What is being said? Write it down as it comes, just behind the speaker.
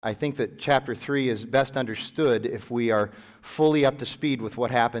I think that chapter 3 is best understood if we are fully up to speed with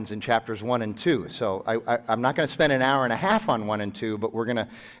what happens in chapters 1 and 2. So I'm not going to spend an hour and a half on 1 and 2, but we're going to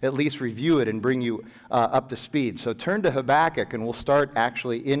at least review it and bring you up to speed. So turn to Habakkuk, and we'll start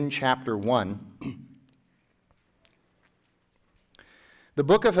actually in chapter 1. The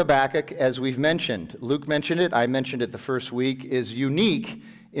book of Habakkuk, as we've mentioned, Luke mentioned it, I mentioned it the first week, is unique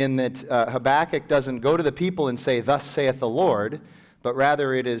in that Habakkuk doesn't go to the people and say, "Thus saith the Lord," but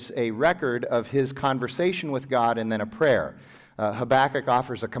rather it is a record of his conversation with God and then a prayer. Habakkuk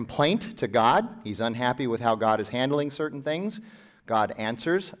offers a complaint to God. He's unhappy with how God is handling certain things. God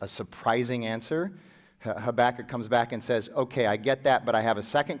answers, a surprising answer. Habakkuk comes back and says, "Okay, I get that, but I have a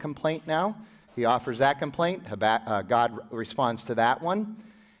second complaint now." He offers that complaint. God responds to that one.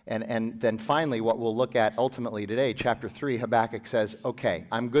 And then finally, what we'll look at ultimately today, chapter 3, Habakkuk says, "Okay,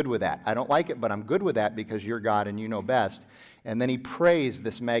 I'm good with that. I don't like it, but I'm good with that because you're God and you know best." And then he prays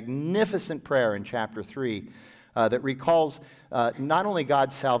this magnificent prayer in chapter 3 that recalls not only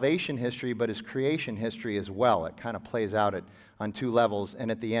God's salvation history, but his creation history as well. It kind of plays out on two levels.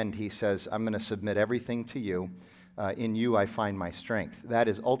 And at the end, he says, "I'm going to submit everything to you. In you I find my strength." That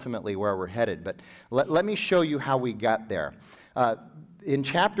is ultimately where we're headed. But let me show you how we got there. In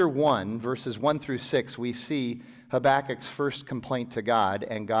chapter 1, verses 1 through 6, we see Habakkuk's first complaint to God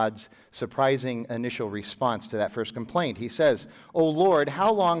and God's surprising initial response to that first complaint. He says, "O Lord,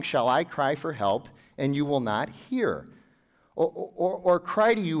 how long shall I cry for help, and you will not hear? Or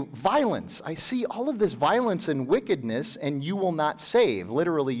cry to you violence? I see all of this violence and wickedness, and you will not save."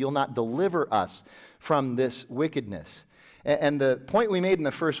 Literally, you'll not deliver us from this wickedness. And the point we made in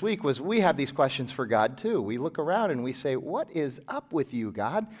the first week was we have these questions for God too. We look around and we say, "What is up with you,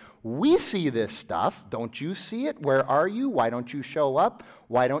 God? We see this stuff. Don't you see it? Where are you? Why don't you show up?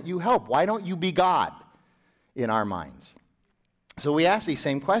 Why don't you help? Why don't you be God?" in our minds. So we ask these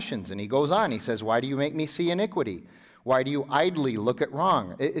same questions, and he goes on. He says, "Why do you make me see iniquity? Why do you idly look at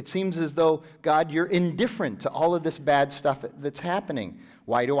wrong?" It seems as though, God, you're indifferent to all of this bad stuff that's happening.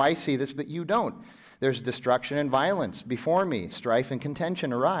 Why do I see this, but you don't? There's destruction and violence before me. Strife and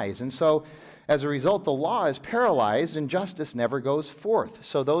contention arise. And so, as a result, the law is paralyzed and justice never goes forth.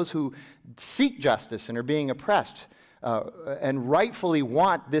 So those who seek justice and are being oppressed and rightfully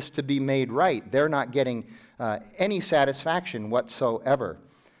want this to be made right, they're not getting any satisfaction whatsoever.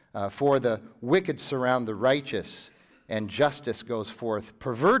 For the wicked surround the righteous, and justice goes forth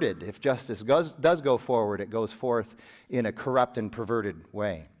perverted. If justice does go forward, it goes forth in a corrupt and perverted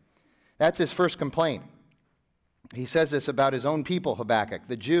way. That's his first complaint. He says this about his own people, Habakkuk,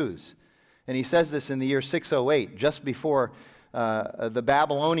 the Jews. And he says this in the year 608, just before the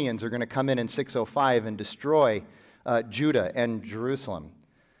Babylonians are going to come in 605 and destroy Judah and Jerusalem.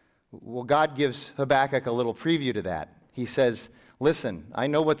 Well, God gives Habakkuk a little preview to that. He says, "Listen, I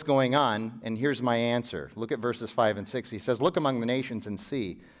know what's going on, and here's my answer." Look at verses 5 and 6. He says, "Look among the nations and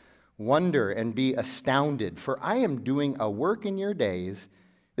see. Wonder and be astounded, for I am doing a work in your days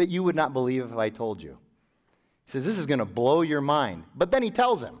that you would not believe if I told you." He says, this is going to blow your mind. But then he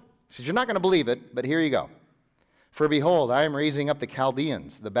tells him, he says, "You're not going to believe it, but here you go. For behold, I am raising up the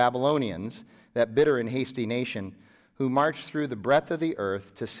Chaldeans, the Babylonians, that bitter and hasty nation, who march through the breadth of the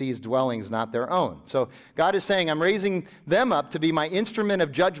earth to seize dwellings not their own." So God is saying, I'm raising them up to be my instrument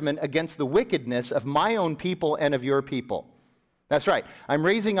of judgment against the wickedness of my own people and of your people. That's right. I'm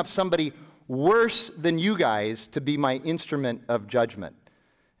raising up somebody worse than you guys to be my instrument of judgment.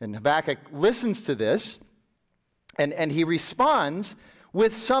 And Habakkuk listens to this, and he responds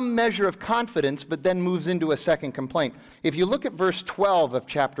with some measure of confidence, but then moves into a second complaint. If you look at verse 12 of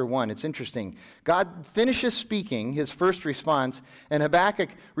chapter 1, it's interesting. God finishes speaking, his first response, and Habakkuk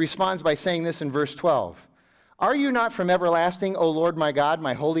responds by saying this in verse 12. "Are you not from everlasting, O Lord my God,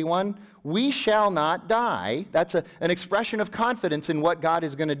 my Holy One? We shall not die." That's an expression of confidence in what God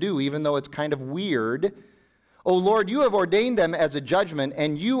is going to do, even though it's kind of weird. "O Lord, you have ordained them as a judgment,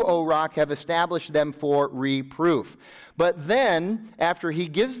 and you, O rock, have established them for reproof." But then, after he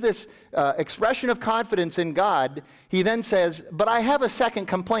gives this expression of confidence in God, he then says, "But I have a second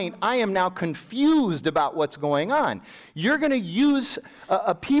complaint. I am now confused about what's going on. You're going to use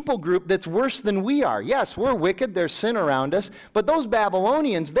a people group that's worse than we are. Yes, we're wicked. There's sin around us. But those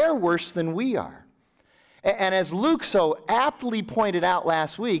Babylonians, they're worse than we are." And as Luke so aptly pointed out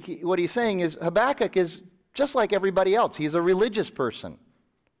last week, what he's saying is Habakkuk is just like everybody else. He's a religious person.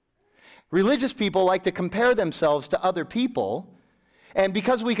 Religious people like to compare themselves to other people, and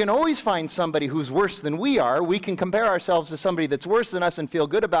because we can always find somebody who's worse than we are, we can compare ourselves to somebody that's worse than us and feel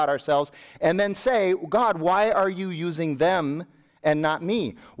good about ourselves, and then say, "God, why are you using them and not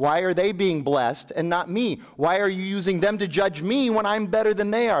me? Why are they being blessed and not me? Why are you using them to judge me when I'm better than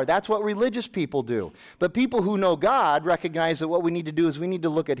they are? That's what religious people do. But people who know God recognize that what we need to do is we need to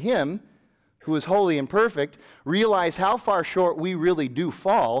look at Him, who is holy and perfect, realize how far short we really do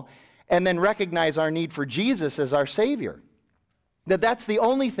fall, and then recognize our need for Jesus as our Savior. That's the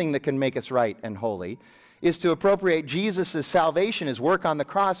only thing that can make us right and holy, is to appropriate Jesus' salvation, His work on the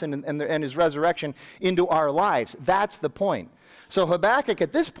cross and His resurrection into our lives. That's the point. So Habakkuk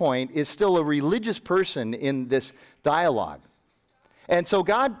at this point is still a religious person in this dialogue. And so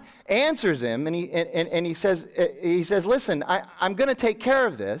God answers him, and he says, listen, I'm going to take care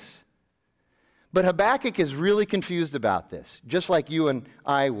of this. But Habakkuk is really confused about this, just like you and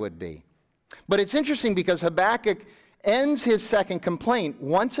I would be. But it's interesting because Habakkuk ends his second complaint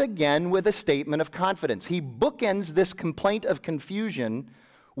once again with a statement of confidence. He bookends this complaint of confusion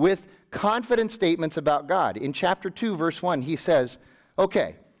with confident statements about God. In chapter 2, verse 1, he says,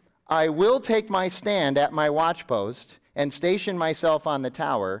 okay, I will take my stand at my watchpost and station myself on the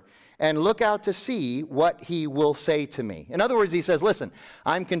tower and look out to see what He will say to me. In other words, he says, listen,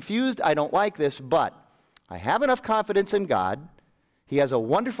 I'm confused, I don't like this, but I have enough confidence in God. He has a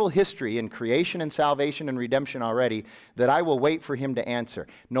wonderful history in creation and salvation and redemption already that I will wait for Him to answer,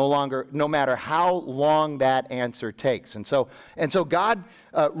 no matter how long that answer takes. And so God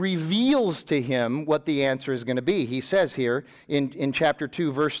reveals to him what the answer is going to be. He says here in chapter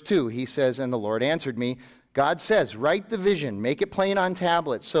 2, verse 2, he says, and the Lord answered me, God says, write the vision, make it plain on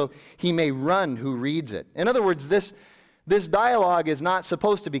tablets, so he may run who reads it. In other words, this dialogue is not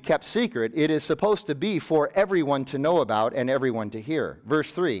supposed to be kept secret. It is supposed to be for everyone to know about and everyone to hear.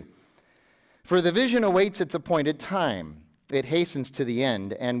 Verse 3, for the vision awaits its appointed time. It hastens to the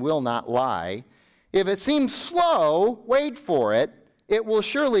end and will not lie. If it seems slow, wait for it. It will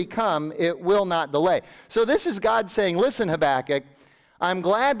surely come. It will not delay. So this is God saying, listen, Habakkuk, I'm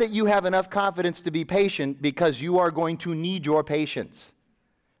glad that you have enough confidence to be patient because you are going to need your patience.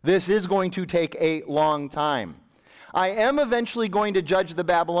 This is going to take a long time. I am eventually going to judge the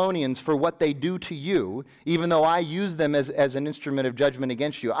Babylonians for what they do to you, even though I use them as an instrument of judgment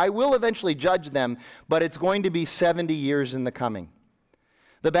against you. I will eventually judge them, but it's going to be 70 years in the coming.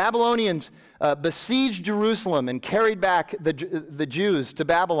 The Babylonians besieged Jerusalem and carried back the Jews to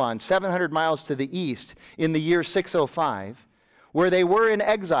Babylon, 700 miles to the east, in the year 605. Where they were in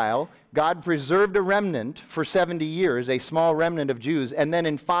exile, God preserved a remnant for 70 years, a small remnant of Jews. And then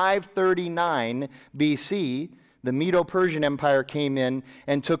in 539 BC, the Medo-Persian Empire came in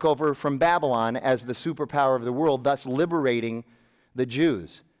and took over from Babylon as the superpower of the world, thus liberating the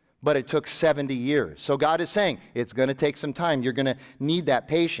Jews. But it took 70 years. So God is saying, it's going to take some time. You're going to need that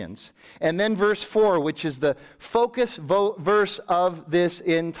patience. And then verse 4, which is the focus verse of this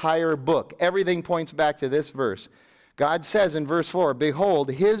entire book. Everything points back to this verse. God says in verse 4, behold,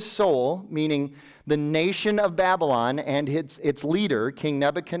 his soul, meaning the nation of Babylon and its leader, King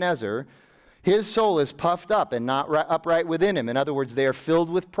Nebuchadnezzar, his soul is puffed up and not upright within him. In other words, they are filled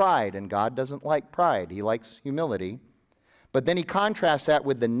with pride, and God doesn't like pride. He likes humility. But then he contrasts that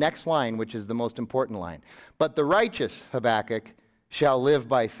with the next line, which is the most important line. But the righteous, Habakkuk, shall live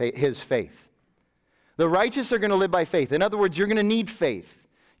by his faith. The righteous are going to live by faith. In other words, you're going to need faith.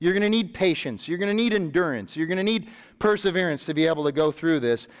 You're going to need patience. You're going to need endurance. You're going to need perseverance to be able to go through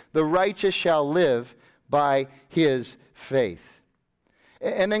this. The righteous shall live by his faith.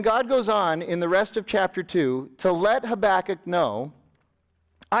 And then God goes on in the rest of chapter 2 to let Habakkuk know,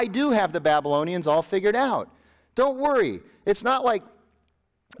 I do have the Babylonians all figured out. Don't worry. It's not like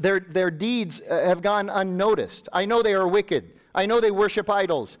their deeds have gone unnoticed. I know they are wicked. I know they worship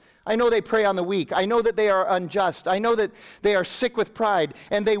idols. I know they prey on the weak. I know that they are unjust. I know that they are sick with pride,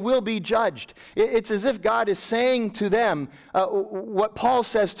 and they will be judged. It's as if God is saying to them what Paul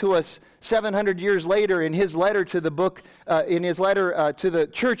says to us 700 years later in his letter to the book, in his letter to the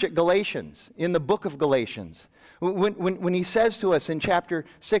church at Galatians, in the book of Galatians, when he says to us in chapter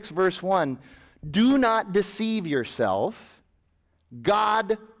 6, verse 1, do not deceive yourself.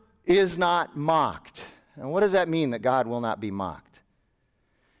 God is not mocked. And what does that mean, that God will not be mocked?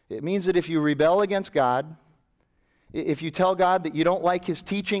 It means that if you rebel against God, if you tell God that you don't like His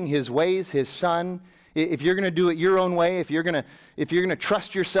teaching, His ways, His Son, if you're going to do it your own way, if you're going to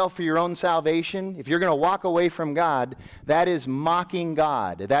trust yourself for your own salvation, if you're going to walk away from God, that is mocking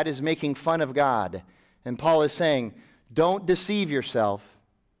God. That is making fun of God. And Paul is saying, don't deceive yourself.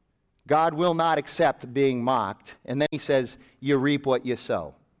 God will not accept being mocked. And then he says, you reap what you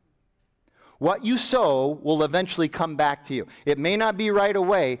sow. What you sow will eventually come back to you. It may not be right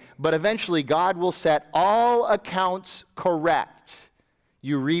away, but eventually God will set all accounts correct.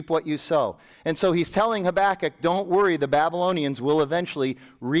 You reap what you sow. And so he's telling Habakkuk, don't worry, the Babylonians will eventually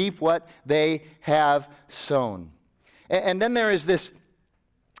reap what they have sown. And then there is this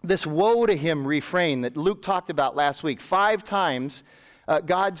woe to him refrain that Luke talked about last week. 5 times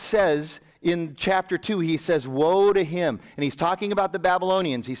God says in chapter 2, he says, woe to him. And he's talking about the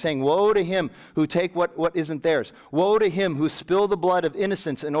Babylonians. He's saying, woe to him who take what isn't theirs. Woe to him who spill the blood of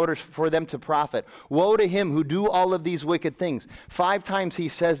innocents in order for them to profit. Woe to him who do all of these wicked things. 5 times he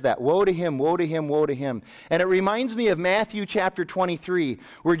says that. Woe to him, woe to him, woe to him. And it reminds me of Matthew chapter 23,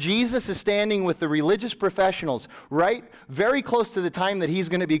 where Jesus is standing with the religious professionals right very close to the time that he's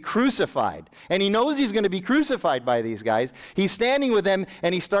going to be crucified. And he knows he's going to be crucified by these guys. He's standing with them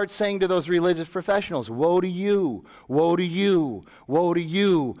and he starts saying to those religious professionals, woe to you, woe to you, woe to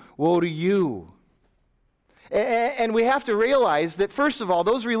you, woe to you. And we have to realize that, first of all,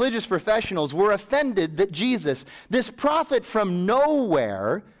 those religious professionals were offended that Jesus, this prophet from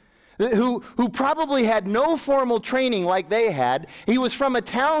nowhere, who probably had no formal training like they had, he was from a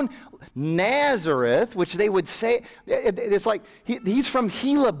town, Nazareth, which they would say, it's like, he's from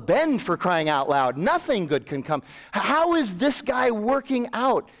Gila Bend, for crying out loud. Nothing good can come. How is this guy working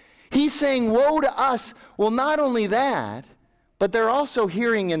out? He's saying, woe to us. Well, not only that, but they're also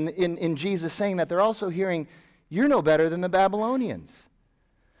hearing in Jesus saying that, they're also hearing, you're no better than the Babylonians.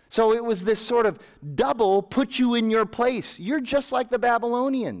 So it was this sort of double put you in your place. You're just like the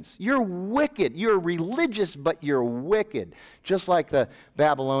Babylonians. You're wicked. You're religious, but you're wicked, just like the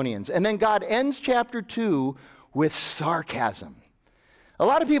Babylonians. And then God ends chapter 2 with sarcasm. A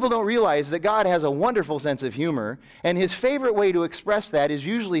lot of people don't realize that God has a wonderful sense of humor, and his favorite way to express that is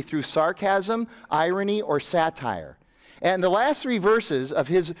usually through sarcasm, irony, or satire. And the last 3 verses of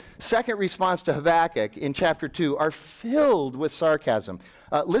his second response to Habakkuk in chapter 2 are filled with sarcasm.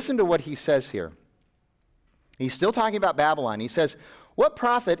 Listen to what he says here. He's still talking about Babylon. He says, what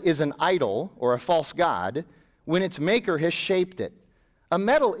profit is an idol or a false god when its maker has shaped it? A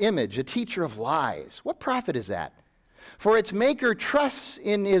metal image, a teacher of lies. What profit is that? For its maker trusts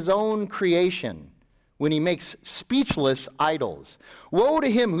in his own creation when he makes speechless idols. Woe to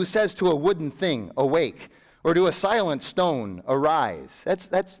him who says to a wooden thing, awake, or to a silent stone, arise.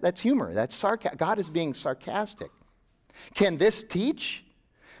 That's humor. That's sarcasm. God is being sarcastic. Can this teach?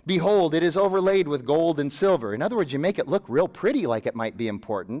 Behold, it is overlaid with gold and silver. In other words, you make it look real pretty like it might be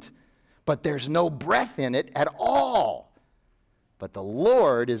important, but there's no breath in it at all. But the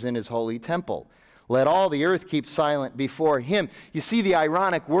Lord is in his holy temple. Let all the earth keep silent before him. You see the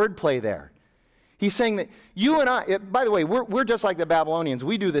ironic wordplay there. He's saying that you and I, by the way, we're just like the Babylonians.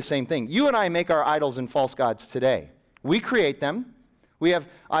 We do the same thing. You and I make our idols and false gods today. We create them. We have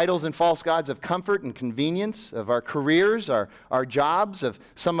idols and false gods of comfort and convenience, of our careers, our jobs, of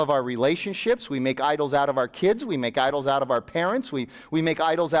some of our relationships. We make idols out of our kids. We make idols out of our parents. We make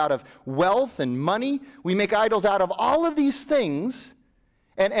idols out of wealth and money. We make idols out of all of these things.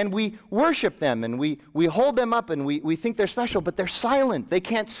 And we worship them, and we hold them up, and we think they're special, but they're silent. They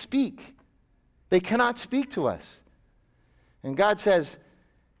can't speak. They cannot speak to us. And God says,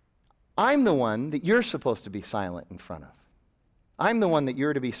 I'm the one that you're supposed to be silent in front of. I'm the one that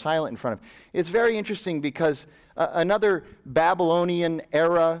you're to be silent in front of. It's very interesting because another Babylonian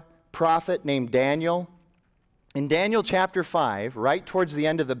era prophet named Daniel, in Daniel chapter 5, right towards the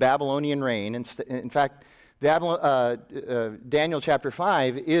end of the Babylonian reign, in fact, Daniel chapter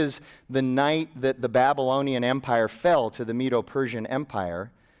 5 is the night that the Babylonian Empire fell to the Medo-Persian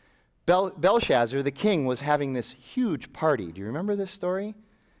Empire. Belshazzar, the king, was having this huge party. Do you remember this story?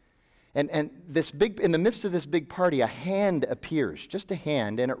 And in the midst of this big party, a hand appears, just a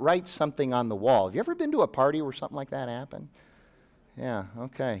hand, and it writes something on the wall. Have you ever been to a party where something like that happened? Yeah,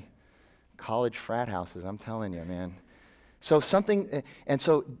 okay. College frat houses, I'm telling you, man. So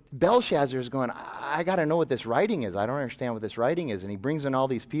Belshazzar is going, I got to know what this writing is. I don't understand what this writing is. And he brings in all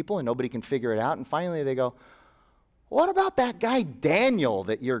these people, and nobody can figure it out. And finally they go, what about that guy Daniel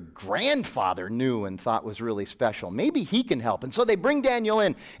that your grandfather knew and thought was really special? Maybe he can help. And so they bring Daniel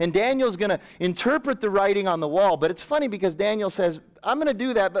in, and Daniel's going to interpret the writing on the wall. But it's funny because Daniel says, I'm going to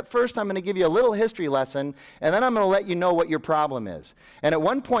do that, but first I'm going to give you a little history lesson, and then I'm going to let you know what your problem is. And at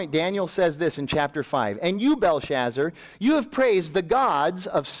one point, Daniel says this in chapter 5, and you, Belshazzar, you have praised the gods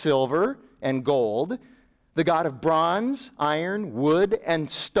of silver and gold, the god of bronze, iron, wood,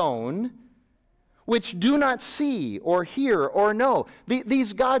 and stone, which do not see or hear or know.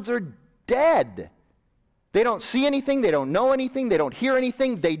 These gods are dead. They don't see anything, they don't know anything, they don't hear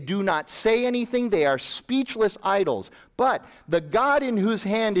anything, they do not say anything, they are speechless idols. But the God in whose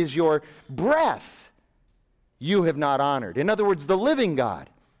hand is your breath, you have not honored. In other words, the living God,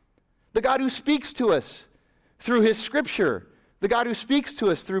 the God who speaks to us through his scripture, the God who speaks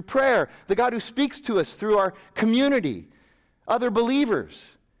to us through prayer, the God who speaks to us through our community, other believers.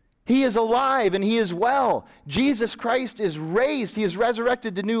 He is alive and he is well. Jesus Christ is raised. He is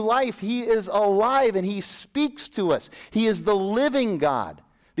resurrected to new life. He is alive and he speaks to us. He is the living God,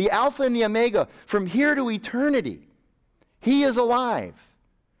 the Alpha and the Omega, from here to eternity. He is alive.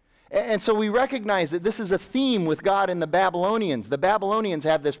 And so we recognize that this is a theme with God and the Babylonians. The Babylonians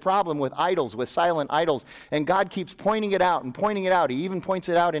have this problem with idols, with silent idols, and God keeps pointing it out and pointing it out. He even points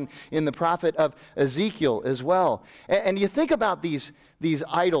it out in the prophet of Ezekiel as well. And you think about these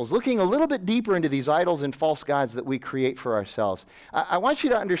idols, looking a little bit deeper into these idols and false gods that we create for ourselves. I want you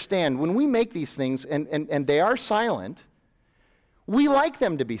to understand, when we make these things, and they are silent, we like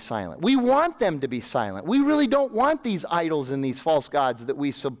them to be silent. We want them to be silent. We really don't want these idols and these false gods that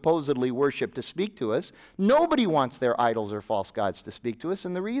we supposedly worship to speak to us. Nobody wants their idols or false gods to speak to us,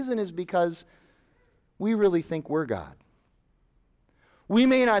 and the reason is because we really think we're God. We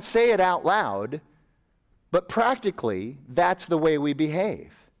may not say it out loud, but practically, that's the way we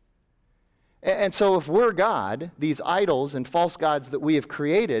behave. And so if we're God, these idols and false gods that we have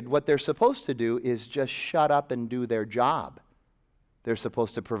created, what they're supposed to do is just shut up and do their job. They're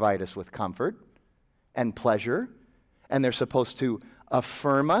supposed to provide us with comfort and pleasure, and they're supposed to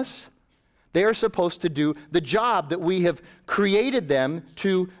affirm us. They are supposed to do the job that we have created them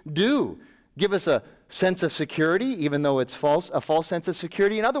to do. Give us a sense of security, even though it's false, a false sense of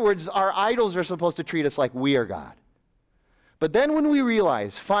security. In other words, our idols are supposed to treat us like we are God. But then when we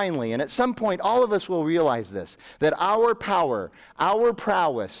realize, finally, and at some point all of us will realize this, that our power, our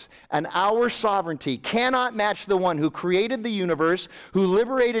prowess, and our sovereignty cannot match the one who created the universe, who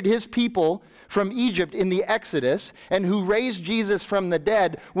liberated his people from Egypt in the Exodus, and who raised Jesus from the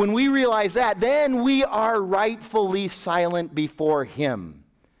dead, when we realize that, then we are rightfully silent before him.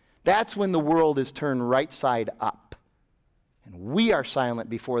 That's when the world is turned right side up. And we are silent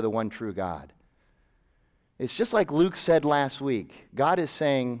before the one true God. It's just like Luke said last week. God is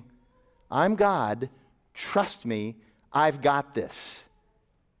saying, I'm God, trust me, I've got this.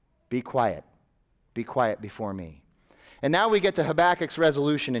 Be quiet. Be quiet before me. And now we get to Habakkuk's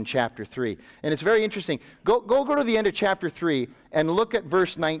resolution in chapter 3. And it's very interesting. Go to the end of chapter 3 and look at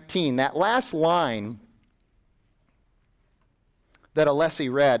verse 19. That last line that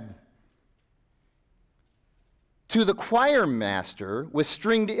Alessi read. To the choir master with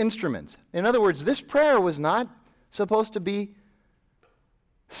stringed instruments. In other words, this prayer was not supposed to be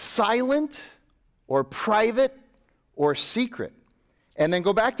silent or private or secret. And then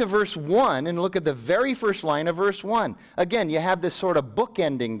go back to verse 1 and look at the very first line of verse 1. Again, you have this sort of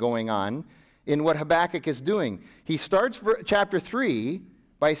bookending going on in what Habakkuk is doing. He starts chapter 3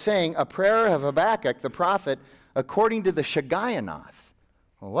 by saying, a prayer of Habakkuk, the prophet, according to the Shigionoth.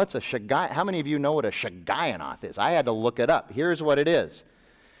 Well, what's a Shigionoth? How many of you know what a Shigionoth is? I had to look it up. Here's what it is.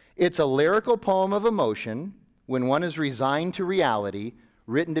 It's a lyrical poem of emotion when one is resigned to reality,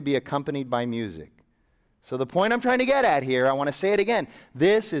 written to be accompanied by music. So the point I'm trying to get at here, I want to say it again.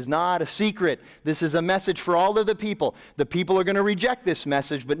 This is not a secret. This is a message for all of the people. The people are going to reject this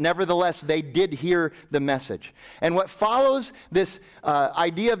message, but nevertheless, they did hear the message. And what follows this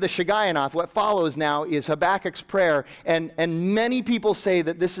idea of the Shigionoth, what follows now is Habakkuk's prayer. And many people say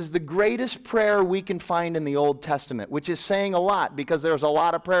that this is the greatest prayer we can find in the Old Testament, which is saying a lot because there's a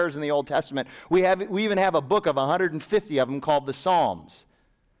lot of prayers in the Old Testament. We even have a book of 150 of them called the Psalms.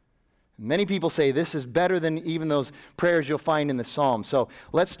 Many people say this is better than even those prayers you'll find in the Psalms. So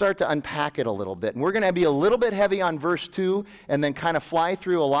let's start to unpack it a little bit. And we're going to be a little bit heavy on verse 2 and then kind of fly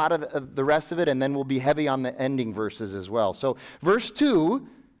through a lot of the rest of it, and then we'll be heavy on the ending verses as well. So verse 2,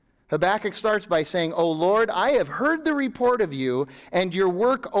 Habakkuk starts by saying, O Lord, I have heard the report of you, and your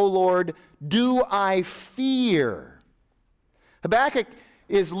work, O Lord, do I fear. Habakkuk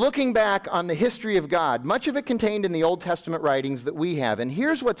is looking back on the history of God, much of it contained in the Old Testament writings that we have. And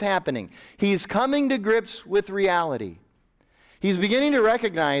here's what's happening. He's coming to grips with reality. He's beginning to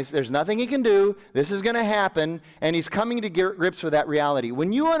recognize there's nothing he can do, this is going to happen, and he's coming to grips with that reality.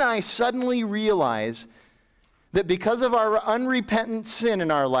 When you and I suddenly realize that because of our unrepentant sin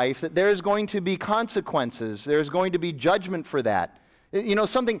in our life, that there's going to be consequences, there's going to be judgment for that. You know,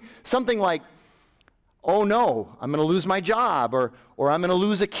 something like, oh no, I'm going to lose my job, or I'm going to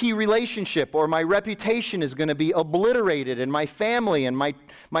lose a key relationship, or my reputation is going to be obliterated, and my family and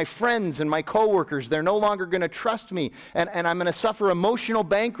my friends and my coworkers, they're no longer going to trust me, and I'm going to suffer emotional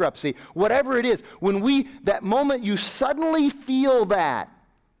bankruptcy. Whatever it is, that moment you suddenly feel that,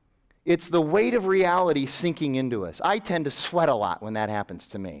 it's the weight of reality sinking into us. I tend to sweat a lot when that happens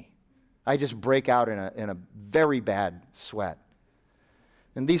to me. I just break out in a very bad sweat.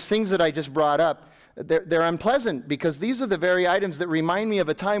 And these things that I just brought up, they're unpleasant because these are the very items that remind me of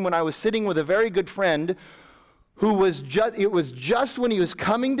a time when I was sitting with a very good friend who it was just when he was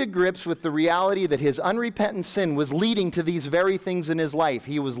coming to grips with the reality that his unrepentant sin was leading to these very things in his life.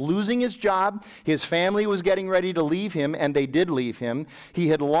 He was losing his job, his family was getting ready to leave him, and they did leave him. He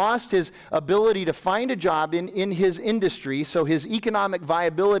had lost his ability to find a job in his industry, so his economic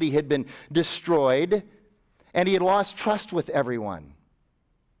viability had been destroyed, and he had lost trust with everyone.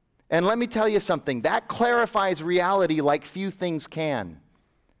 And let me tell you something, that clarifies reality like few things can.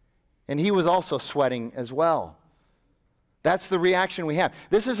 And he was also sweating as well. That's the reaction we have.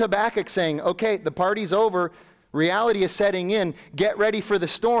 This is Habakkuk saying, okay, the party's over. Reality is setting in. Get ready for the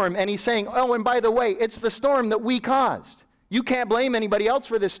storm. And he's saying, oh, and by the way, it's the storm that we caused. You can't blame anybody else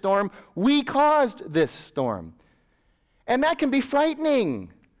for this storm. We caused this storm. And that can be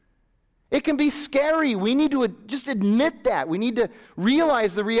frightening. It can be scary. We need to just admit that. We need to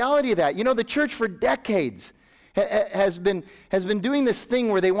realize the reality of that. You know, the church for decades has been doing this thing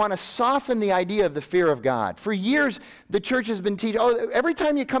where they want to soften the idea of the fear of God. For years, the church has been teaching, every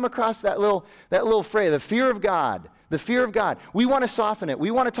time you come across that little phrase, the fear of God, we want to soften it.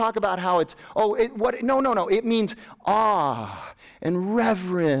 We want to talk about how it's, no. It means awe and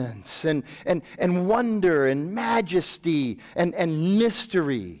reverence and wonder and majesty and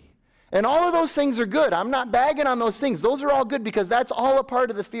mystery. And all of those things are good. I'm not bagging on those things. Those are all good because that's all a part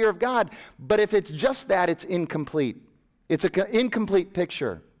of the fear of God. But if it's just that, it's incomplete. It's an incomplete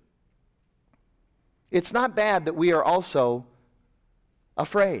picture. It's not bad that we are also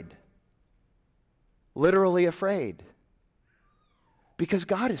afraid. Literally afraid. Because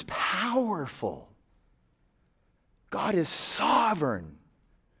God is powerful. God is sovereign.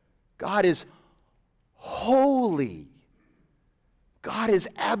 God is holy. God is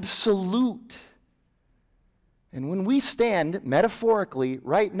absolute. And when we stand, metaphorically,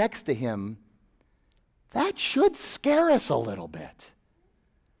 right next to him, that should scare us a little bit.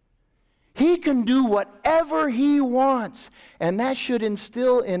 He can do whatever he wants, and that should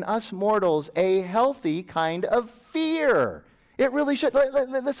instill in us mortals a healthy kind of fear. It really should.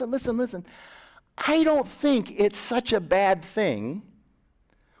 Listen. I don't think it's such a bad thing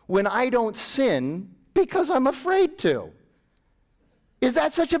when I don't sin because I'm afraid to. Is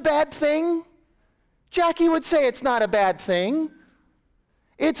that such a bad thing? Jackie would say it's not a bad thing.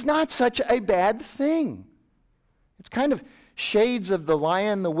 It's not such a bad thing. It's kind of shades of the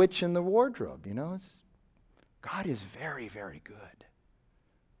Lion, the Witch, and the Wardrobe, you know? God is very, very good.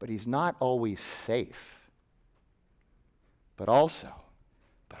 But he's not always safe. But also,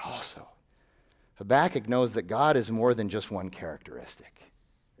 Habakkuk knows that God is more than just one characteristic.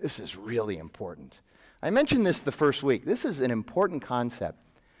 This is really important. I mentioned this the first week. This is an important concept.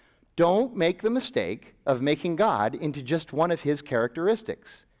 Don't make the mistake of making God into just one of his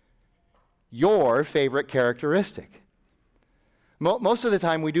characteristics. Your favorite characteristic. Most of the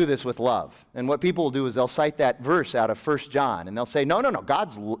time we do this with love. And what people will do is they'll cite that verse out of 1 John, and they'll say, no,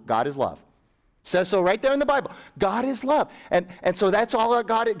 God is love. It says so right there in the Bible. God is love. And so that's all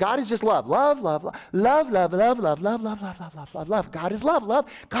God is just love. Love. God is love.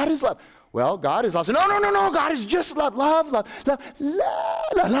 God is love. Well, God is also, no, God is just love. Love.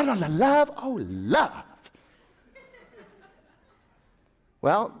 Oh, love.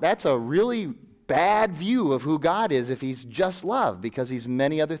 Well, that's a really bad view of who God is if he's just love, because he's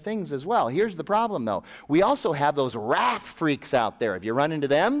many other things as well. Here's the problem, though. We also have those wrath freaks out there. Have you run into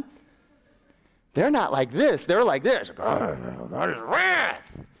them? They're not like this. They're like this. God is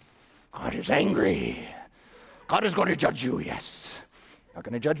wrath. God is angry. God is going to judge you, yes. Not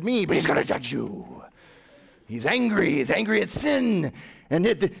going to judge me, but he's going to judge you. He's angry. He's angry at sin. And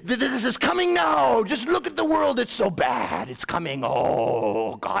this is coming now. Just look at the world. It's so bad. It's coming.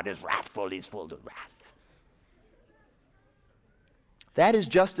 Oh, God is wrathful. He's full of wrath. That is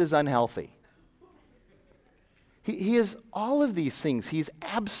just as unhealthy. He is all of these things. He's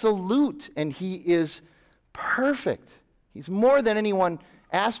absolute, and he is perfect. He's more than any one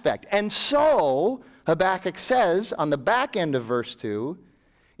aspect. And so, Habakkuk says, on the back end of verse 2,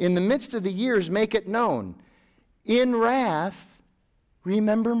 in the midst of the years, make it known. In wrath,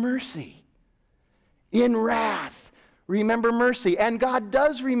 remember mercy. In wrath, remember mercy. And God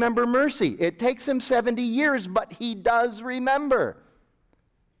does remember mercy. It takes him 70 years, but he does remember.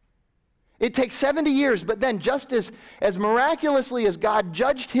 It takes 70 years, but then just as miraculously as God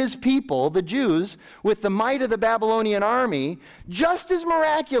judged his people, the Jews, with the might of the Babylonian army, just as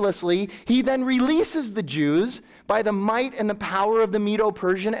miraculously, he then releases the Jews by the might and the power of the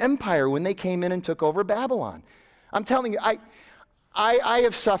Medo-Persian Empire when they came in and took over Babylon. I'm telling you, I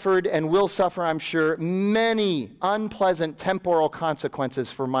have suffered and will suffer, I'm sure, many unpleasant temporal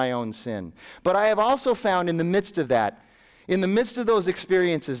consequences for my own sin. But I have also found in the midst of that, in the midst of those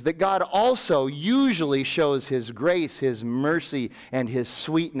experiences, that God also usually shows His grace, His mercy, and His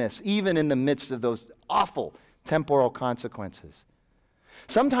sweetness, even in the midst of those awful temporal consequences.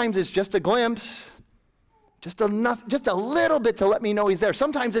 Sometimes it's just a glimpse, just enough, just a little bit to let me know He's there.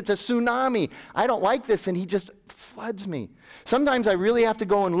 Sometimes it's a tsunami. I don't like this, and He just floods me. Sometimes I really have to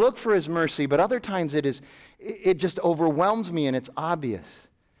go and look for His mercy, but other times it just overwhelms me, and it's obvious.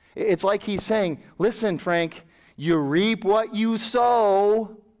 It's like He's saying, listen, Frank, you reap what you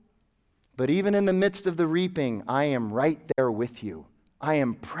sow, but even in the midst of the reaping, I am right there with you. I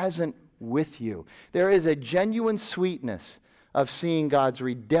am present with you. There is a genuine sweetness of seeing God's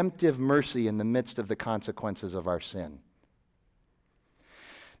redemptive mercy in the midst of the consequences of our sin.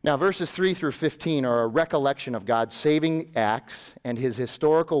 Now, verses 3 through 15 are a recollection of God's saving acts and His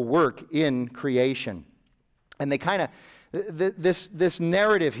historical work in creation. And they kind of, this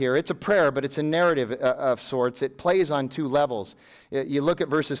narrative here, it's a prayer, but it's a narrative of sorts. It plays on two levels. You look at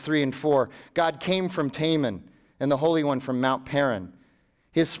verses 3 and 4. God came from Teman, and the Holy One from Mount Paran.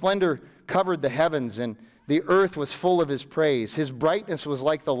 His splendor covered the heavens, and the earth was full of His praise. His brightness was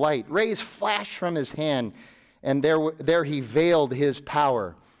like the light. Rays flashed from His hand, and there He veiled His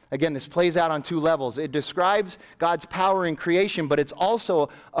power. Again, this plays out on two levels. It describes God's power in creation, but it's also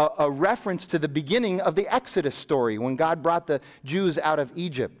a reference to the beginning of the Exodus story when God brought the Jews out of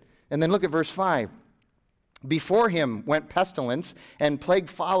Egypt. And then look at verse 5. Before Him went pestilence, and plague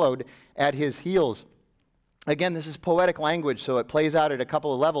followed at His heels. Again, this is poetic language, so it plays out at a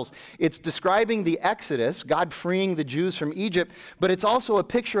couple of levels. It's describing the Exodus, God freeing the Jews from Egypt, but it's also a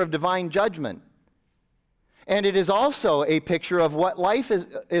picture of divine judgment. And it is also a picture of what life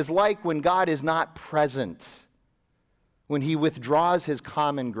is like when God is not present, when He withdraws His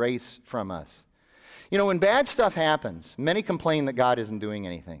common grace from us. You know, when bad stuff happens, many complain that God isn't doing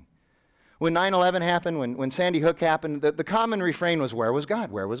anything. When 9/11 happened, when Sandy Hook happened, the common refrain was, where was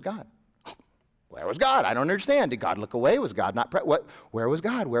God? Where was God? Where was God? I don't understand. Did God look away? Was God not present? Where was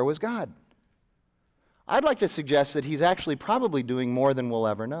God? Where was God? I'd like to suggest that He's actually probably doing more than we'll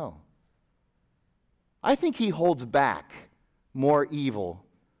ever know. I think He holds back more evil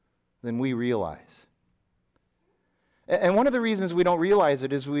than we realize. And one of the reasons we don't realize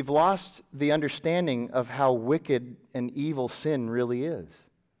it is we've lost the understanding of how wicked and evil sin really is.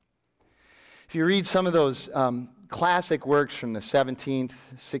 If you read some of those classic works from the 17th,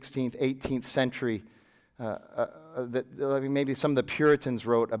 16th, 18th century, maybe some of the Puritans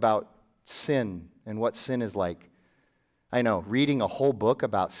wrote about sin and what sin is like. I know, reading a whole book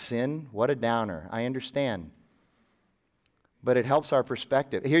about sin, what a downer. I understand. But it helps our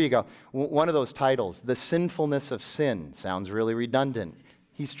perspective. Here you go. One of those titles, The Sinfulness of Sin, sounds really redundant.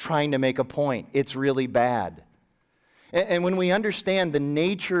 He's trying to make a point. It's really bad. And when we understand the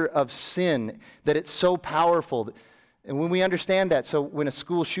nature of sin, that it's so powerful, and when we understand that, so when a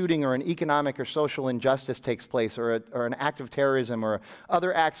school shooting or an economic or social injustice takes place, or an act of terrorism or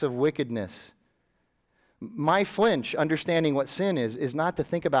other acts of wickedness, my flinch, understanding what sin is not to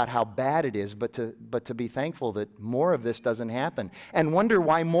think about how bad it is, but to be thankful that more of this doesn't happen, and wonder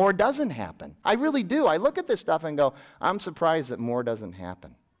why more doesn't happen. I really do. I look at this stuff and go, I'm surprised that more doesn't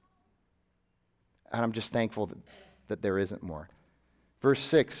happen. And I'm just thankful that there isn't more. Verse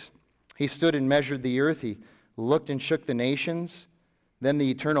 6, He stood and measured the earth. He looked and shook the nations. Then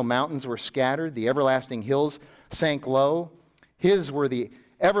the eternal mountains were scattered. The everlasting hills sank low. His were the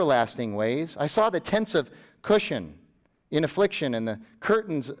everlasting ways. I saw the tents of Cushan in affliction, and the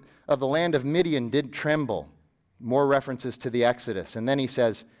curtains of the land of Midian did tremble. More references to the Exodus. And then he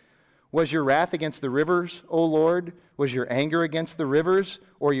says, was your wrath against the rivers, O Lord? Was your anger against the rivers,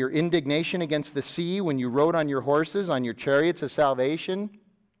 or your indignation against the sea when you rode on your horses, on your chariots of salvation?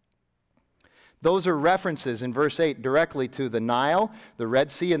 Those are references in verse 8 directly to the Nile, the Red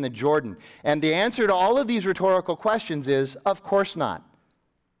Sea, and the Jordan. And the answer to all of these rhetorical questions is, of course not.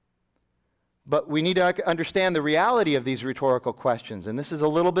 But we need to understand the reality of these rhetorical questions. And this is a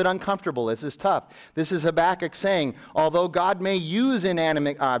little bit uncomfortable. This is tough. This is Habakkuk saying, although God may use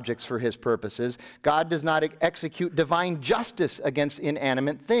inanimate objects for His purposes, God does not execute divine justice against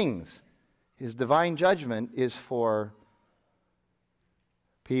inanimate things. His divine judgment is for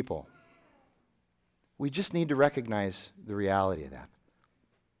people. We just need to recognize the reality of that.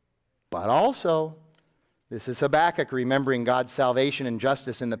 But also, this is Habakkuk remembering God's salvation and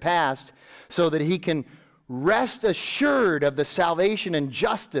justice in the past so that he can rest assured of the salvation and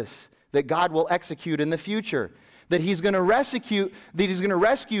justice that God will execute in the future. That He's going to rescue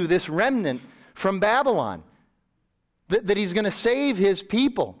this remnant from Babylon. that he's going to save his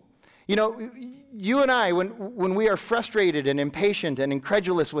people. You know, you and I, when we are frustrated and impatient and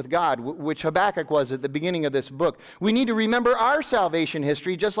incredulous with God, which Habakkuk was at the beginning of this book, we need to remember our salvation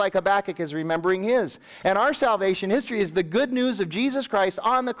history just like Habakkuk is remembering his. And our salvation history is the good news of Jesus Christ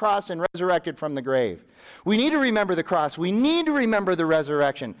on the cross and resurrected from the grave. We need to remember the cross. We need to remember the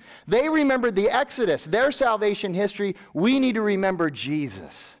resurrection. They remembered the Exodus, their salvation history. We need to remember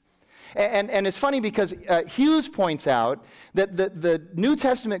Jesus. And it's funny because Hughes points out that the New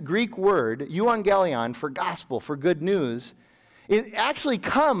Testament Greek word, euangelion, for gospel, for good news, it actually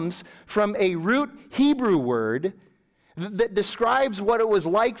comes from a root Hebrew word that describes what it was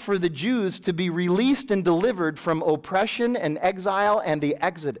like for the Jews to be released and delivered from oppression and exile and the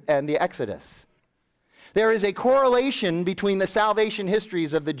Exodus. There is a correlation between the salvation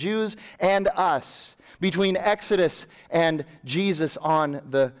histories of the Jews and us, between Exodus and Jesus on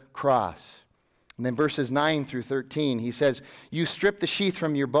the cross. And then verses 9 through 13, he says, "You strip the sheath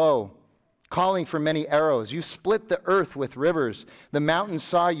from your bow, calling for many arrows. You split the earth with rivers. The mountains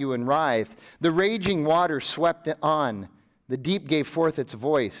saw you and writhed. The raging waters swept on. The deep gave forth its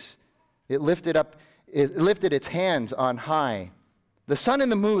voice. It lifted its hands on high. The sun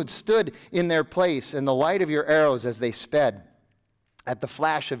and the moon stood in their place, and the light of your arrows as they sped. At the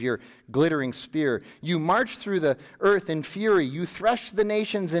flash of your glittering spear, you marched through the earth in fury. You threshed the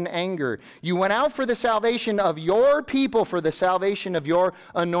nations in anger. You went out for the salvation of your people, for the salvation of your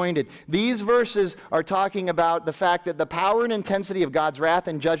anointed." These verses are talking about the fact that the power and intensity of God's wrath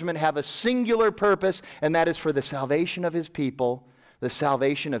and judgment have a singular purpose, and that is for the salvation of his people, the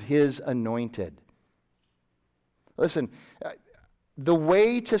salvation of his anointed. Listen, the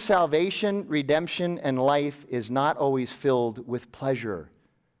way to salvation, redemption, and life is not always filled with pleasure.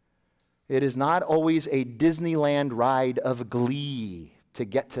 It is not always a Disneyland ride of glee to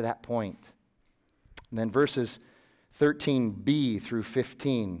get to that point. And then verses 13b through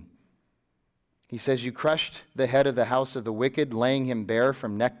 15. He says, "You crushed the head of the house of the wicked, laying him bare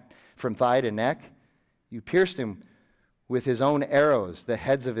from thigh to neck. You pierced him with his own arrows, the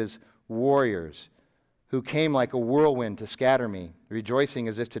heads of his warriors, who came like a whirlwind to scatter me, rejoicing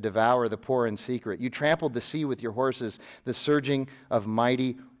as if to devour the poor in secret. You trampled the sea with your horses, the surging of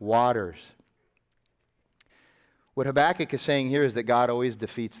mighty waters." What Habakkuk is saying here is that God always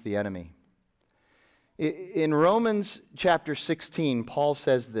defeats the enemy. In Romans chapter 16, Paul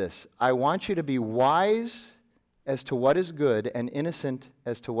says this, "I want you to be wise as to what is good and innocent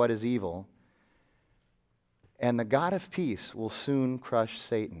as to what is evil, and the God of peace will soon crush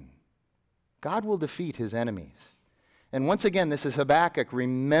Satan." God will defeat his enemies. And once again, this is Habakkuk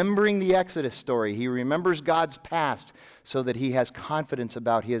remembering the Exodus story. He remembers God's past so that he has confidence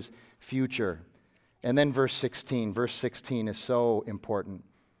about his future. And then verse 16. Verse 16 is so important.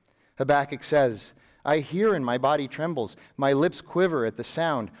 Habakkuk says, "I hear and my body trembles. My lips quiver at the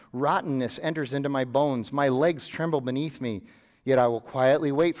sound. Rottenness enters into my bones. My legs tremble beneath me. Yet I will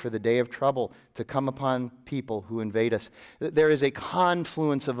quietly wait for the day of trouble to come upon people who invade us." There is a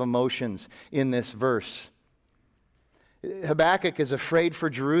confluence of emotions in this verse. Habakkuk is afraid for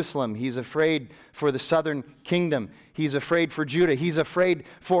Jerusalem. He's afraid for the southern kingdom. He's afraid for Judah. He's afraid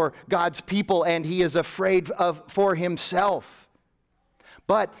for God's people, and he is afraid for himself.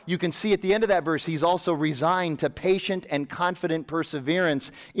 But you can see at the end of that verse, he's also resigned to patient and confident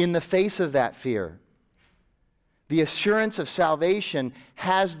perseverance in the face of that fear. The assurance of salvation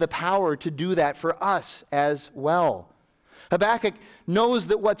has the power to do that for us as well. Habakkuk knows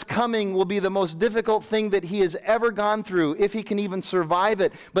that what's coming will be the most difficult thing that he has ever gone through, if he can even survive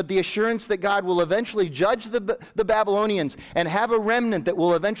it. But the assurance that God will eventually judge the Babylonians and have a remnant that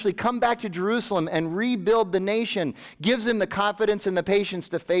will eventually come back to Jerusalem and rebuild the nation gives him the confidence and the patience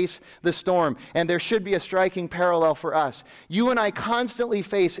to face the storm. And there should be a striking parallel for us. You and I constantly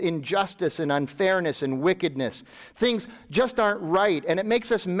face injustice and unfairness and wickedness. Things just aren't right, and it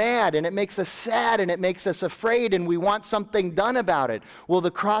makes us mad, and it makes us sad, and it makes us afraid, and we want something done about it. Well, the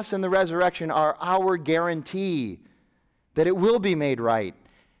cross and the resurrection are our guarantee that it will be made right,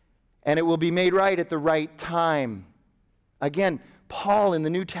 and it will be made right at the right time. Again, Paul in the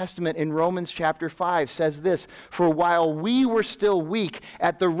New Testament in Romans chapter 5 says this, "For while we were still weak,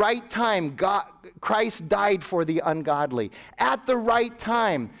 at the right time, Christ died for the ungodly." At the right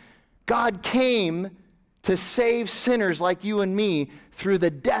time, God came to save sinners like you and me through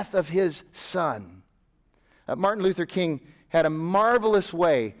the death of his Son. Martin Luther King had a marvelous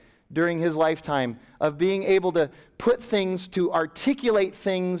way during his lifetime of being able to put things, to articulate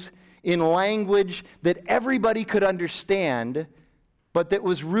things in language that everybody could understand, but that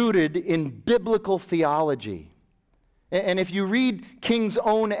was rooted in biblical theology. And if you read King's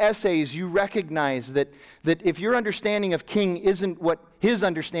own essays, you recognize that if your understanding of King isn't what his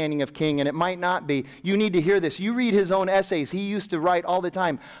understanding of King, and it might not be, you need to hear this. You read his own essays. He used to write all the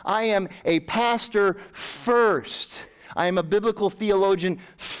time, I am a pastor first. I am a biblical theologian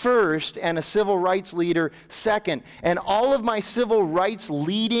first and a civil rights leader second. And all of my civil rights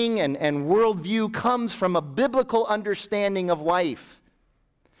leading and worldview comes from a biblical understanding of life.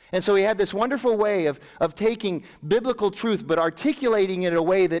 And so he had this wonderful way of taking biblical truth but articulating it in a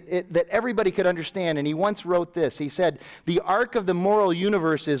way that everybody could understand. And he once wrote this. He said, the arc of the moral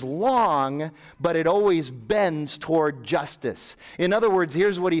universe is long, but it always bends toward justice. In other words,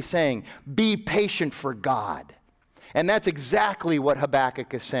 here's what he's saying. Be patient for God. And that's exactly what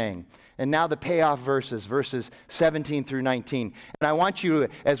Habakkuk is saying. And now the payoff verses 17 through 19. And I want you,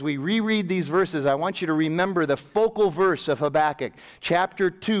 as we reread these verses, I want you to remember the focal verse of Habakkuk, chapter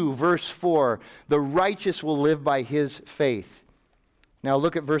 2, verse 4. The righteous will live by his faith. Now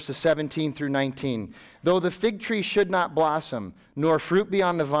look at verses 17 through 19. Though the fig tree should not blossom, nor fruit be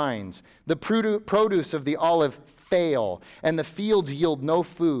on the vines, the produce of the olive fail, and the fields yield no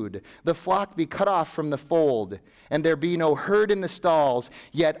food, the flock be cut off from the fold, and there be no herd in the stalls,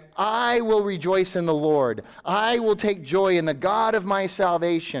 yet I will rejoice in the Lord. I will take joy in the God of my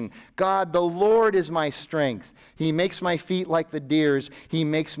salvation. God, the Lord, is my strength. He makes my feet like the deer's. He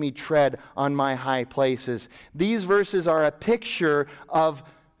makes me tread on my high places. These verses are a picture of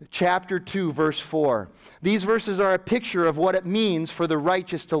chapter 2, verse 4. These verses are a picture of what it means for the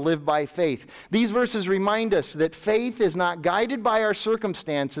righteous to live by faith. These verses remind us that faith is not guided by our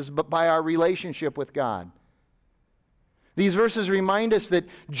circumstances, but by our relationship with God. These verses remind us that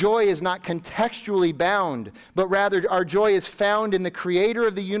joy is not contextually bound, but rather our joy is found in the Creator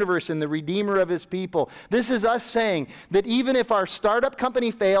of the universe and the Redeemer of His people. This is us saying that even if our startup company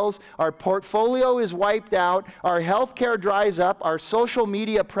fails, our portfolio is wiped out, our health care dries up, our social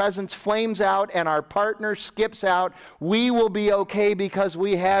media presence flames out, and our partner skips out, we will be okay because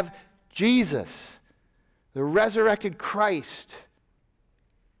we have Jesus, the resurrected Christ.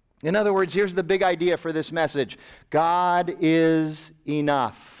 In other words, here's the big idea for this message. God is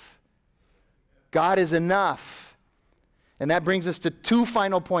enough. God is enough. And that brings us to two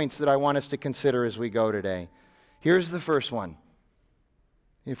final points that I want us to consider as we go today. Here's the first one.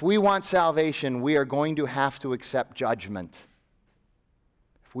 If we want salvation, we are going to have to accept judgment.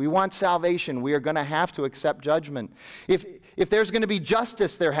 If we want salvation, we are going to have to accept judgment. If there's going to be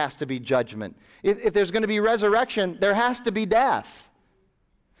justice, there has to be judgment. If there's going to be resurrection, there has to be death.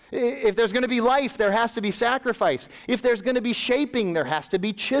 If there's going to be life, there has to be sacrifice. If there's going to be shaping, there has to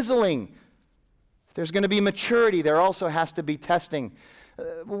be chiseling. If there's going to be maturity, there also has to be testing.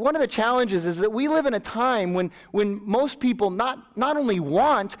 One of the challenges is that we live in a time when most people not only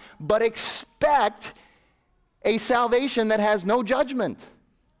want, but expect a salvation that has no judgment.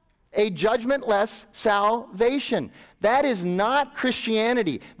 A judgmentless salvation. That is not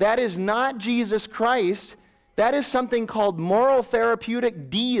Christianity. That is not Jesus Christ. That is something called moral therapeutic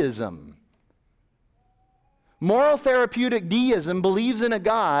deism. Moral therapeutic deism believes in a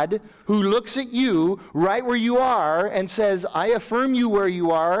God who looks at you right where you are and says, I affirm you where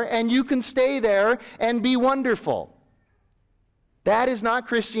you are, and you can stay there and be wonderful. That is not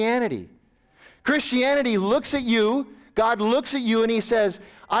Christianity. Christianity looks at you, God looks at you and He says,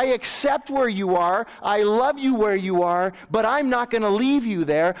 I accept where you are, I love you where you are, but I'm not going to leave you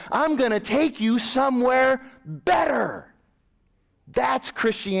there. I'm going to take you somewhere better. That's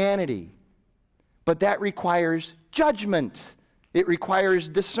Christianity. But that requires judgment. It requires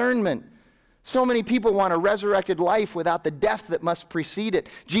discernment. So many people want a resurrected life without the death that must precede it.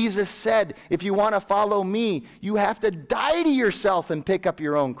 Jesus said, if you want to follow me, you have to die to yourself and pick up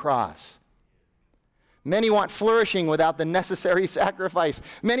your own cross. Many want flourishing without the necessary sacrifice.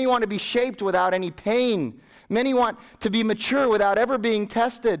 Many want to be shaped without any pain. Many want to be mature without ever being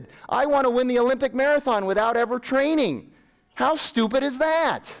tested. I want to win the Olympic marathon without ever training. How stupid is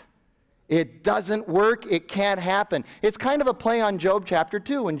that? It doesn't work. It can't happen. It's kind of a play on Job chapter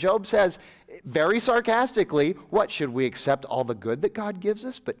 2. When Job says, very sarcastically, what, should we accept all the good that God gives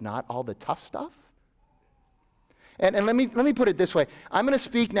us, but not all the tough stuff? And let me put it this way. I'm going to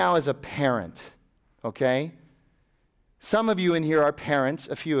speak now as a parent. Okay? Some of you in here are parents,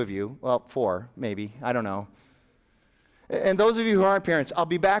 a few of you, well, 4 maybe, I don't know. And those of you who aren't parents, I'll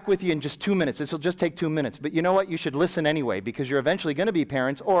be back with you in just 2 minutes. This will just take 2 minutes. But you know what? You should listen anyway because you're eventually going to be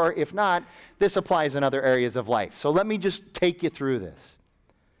parents, or if not, this applies in other areas of life. So let me just take you through this.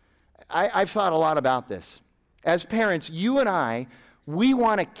 I've thought a lot about this. As parents, you and I, we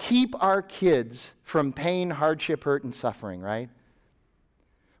want to keep our kids from pain, hardship, hurt, and suffering, right?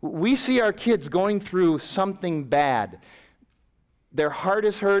 We see our kids going through something bad. Their heart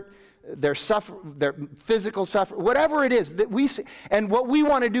is hurt, their physical suffering, whatever it is that we see. And what we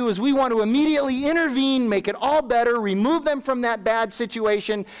want to do is we want to immediately intervene, make it all better, remove them from that bad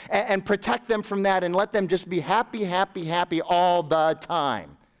situation, and protect them from that, and let them just be happy, happy, happy all the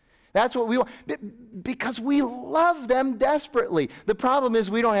time. That's what we want, because we love them desperately. The problem is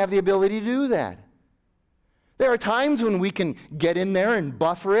we don't have the ability to do that. There are times when we can get in there and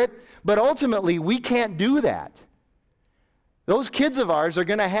buffer it, but ultimately we can't do that. Those kids of ours are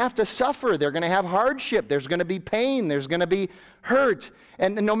going to have to suffer. They're going to have hardship. There's going to be pain. There's going to be hurt.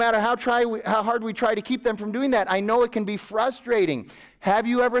 And no matter how hard we try to keep them from doing that, I know it can be frustrating. Have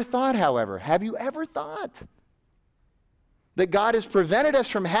you ever thought, however, that God has prevented us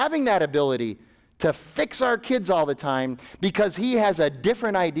from having that ability to fix our kids all the time because He has a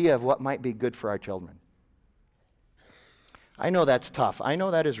different idea of what might be good for our children? I know that's tough. I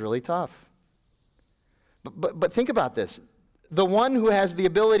know that is really tough. But think about this. The one who has the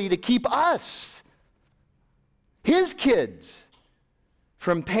ability to keep us, His kids,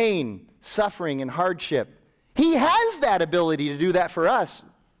 from pain, suffering, and hardship, He has that ability to do that for us.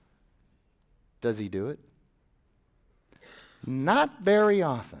 Does He do it? Not very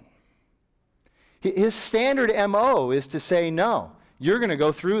often. His standard MO is to say, no, you're going to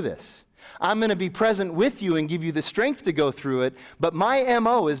go through this. I'm going to be present with you and give you the strength to go through it, but my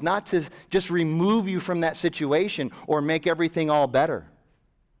MO is not to just remove you from that situation or make everything all better.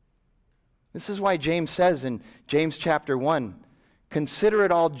 This is why James says in James chapter 1, consider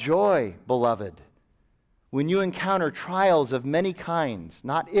it all joy, beloved, when you encounter trials of many kinds,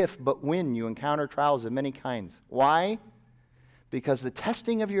 not if, but when you encounter trials of many kinds. Why? Because the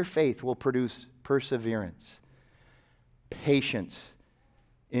testing of your faith will produce perseverance, patience,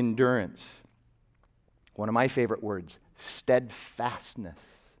 endurance. One of my favorite words, steadfastness.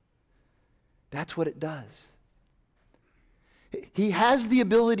 That's what it does. He has the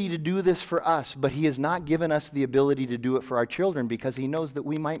ability to do this for us, but He has not given us the ability to do it for our children because He knows that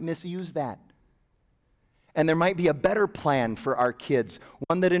we might misuse that. And there might be a better plan for our kids,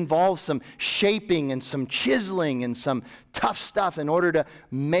 one that involves some shaping and some chiseling and some tough stuff in order to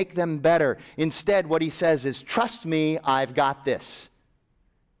make them better. Instead, what He says is, trust me, I've got this.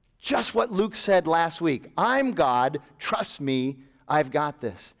 Just what Luke said last week. I'm God, trust me, I've got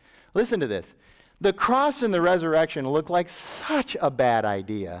this. Listen to this. The cross and the resurrection look like such a bad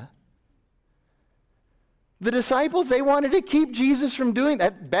idea. The disciples, they wanted to keep Jesus from doing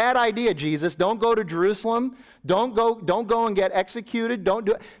that. Bad idea, Jesus. Don't go to Jerusalem. Don't go and get executed. Don't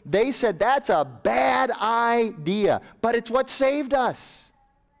do it. They said that's a bad idea, but it's what saved us.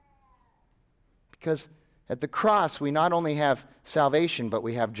 Because at the cross, we not only have salvation, but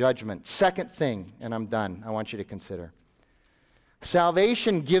we have judgment. Second thing, and I'm done, I want you to consider.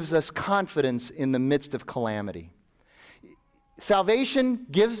 Salvation gives us confidence in the midst of calamity. Salvation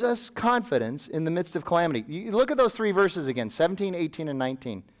gives us confidence in the midst of calamity. You look at those three verses again, 17, 18, and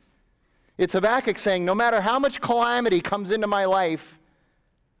 19. It's Habakkuk saying, no matter how much calamity comes into my life,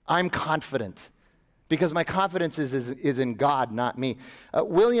 I'm confident. Because my confidence is in God, not me.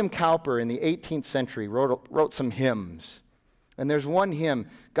 William Cowper in the 18th century wrote some hymns. And there's one hymn,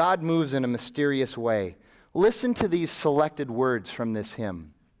 God Moves in a Mysterious Way. Listen to these selected words from this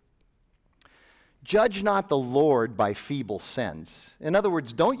hymn. Judge not the Lord by feeble sense. In other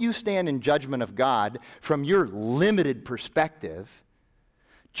words, don't you stand in judgment of God from your limited perspective.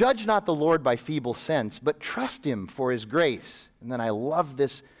 Judge not the Lord by feeble sense, but trust Him for His grace. And then I love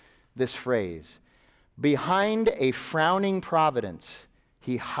this phrase. Behind a frowning providence,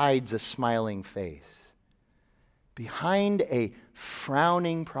 He hides a smiling face. Behind a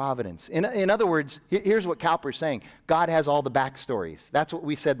frowning providence. In other words, here's what Cowper's saying. God has all the backstories. That's what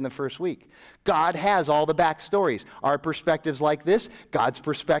we said in the first week. God has all the backstories. Our perspective's like this. God's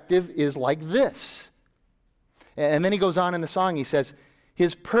perspective is like this. And then he goes on in the song, he says,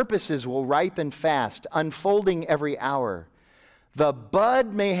 His purposes will ripen fast, unfolding every hour. The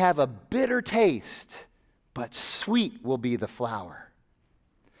bud may have a bitter taste, but sweet will be the flower.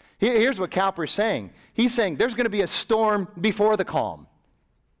 Here's what Cowper's saying. He's saying there's going to be a storm before the calm.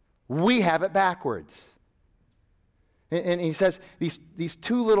 We have it backwards. And he says these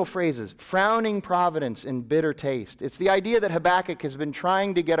two little phrases, frowning providence and bitter taste. It's the idea that Habakkuk has been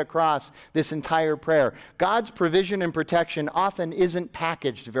trying to get across this entire prayer. God's provision and protection often isn't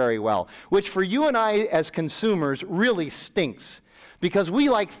packaged very well, which for you and I as consumers really stinks, because we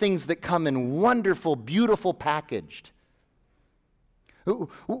like things that come in wonderful, beautiful packaged.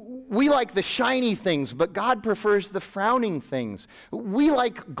 We like the shiny things, but God prefers the frowning things. We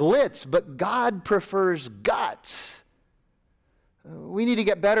like glitz, but God prefers guts. We need to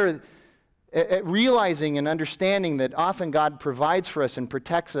get better at realizing and understanding that often God provides for us and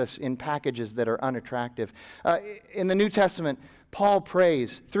protects us in packages that are unattractive. In the New Testament, Paul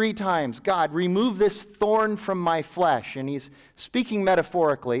prays 3 times, God, remove this thorn from my flesh. And he's speaking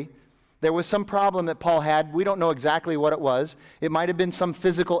metaphorically. There was some problem that Paul had. We don't know exactly what it was. It might have been some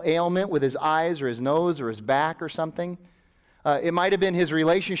physical ailment with his eyes or his nose or his back or something. It might have been his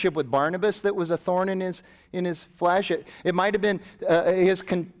relationship with Barnabas that was a thorn in his flesh. It might have been his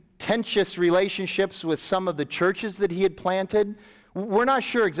contentious relationships with some of the churches that he had planted. We're not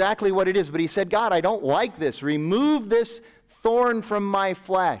sure exactly what it is, but he said, God, I don't like this. Remove this thorn from my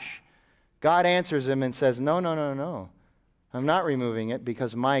flesh. God answers him and says, no, no, no, no. I'm not removing it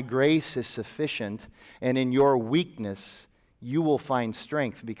because my grace is sufficient, and in your weakness you will find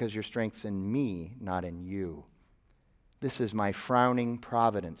strength because your strength's in me, not in you. This is my frowning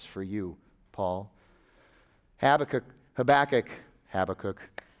providence for you, Paul. Habakkuk,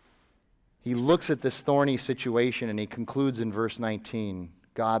 he looks at this thorny situation and he concludes in verse 19,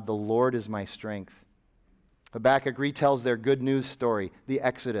 God, the Lord is my strength. Habakkuk retells their good news story, the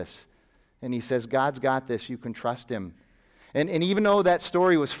Exodus. And he says, God's got this, you can trust him. And even though that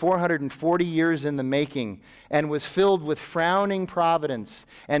story was 440 years in the making and was filled with frowning providence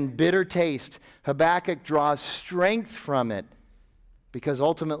and bitter taste, Habakkuk draws strength from it because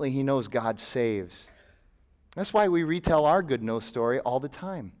ultimately he knows God saves. That's why we retell our good news story all the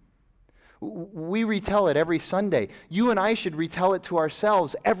time. We retell it every Sunday. You and I should retell it to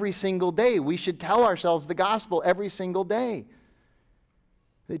ourselves every single day. We should tell ourselves the gospel every single day.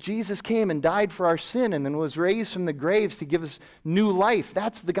 That Jesus came and died for our sin and then was raised from the graves to give us new life.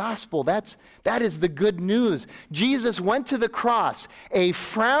 That's the gospel. That is the good news. Jesus went to the cross, a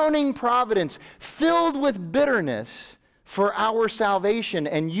frowning providence filled with bitterness for our salvation.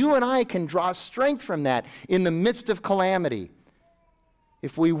 And you and I can draw strength from that in the midst of calamity.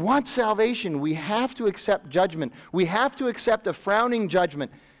 If we want salvation, we have to accept judgment. We have to accept a frowning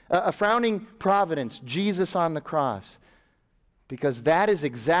judgment, a frowning providence, Jesus on the cross. Because that is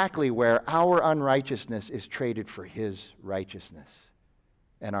exactly where our unrighteousness is traded for his righteousness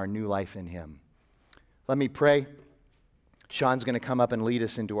and our new life in him. Let me pray. Sean's going to come up and lead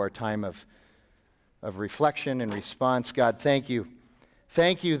us into our time of reflection and response. God, thank you.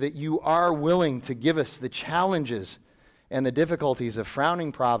 Thank you that you are willing to give us the challenges and the difficulties of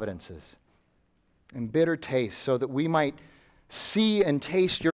frowning providences and bitter tastes so that we might see and taste your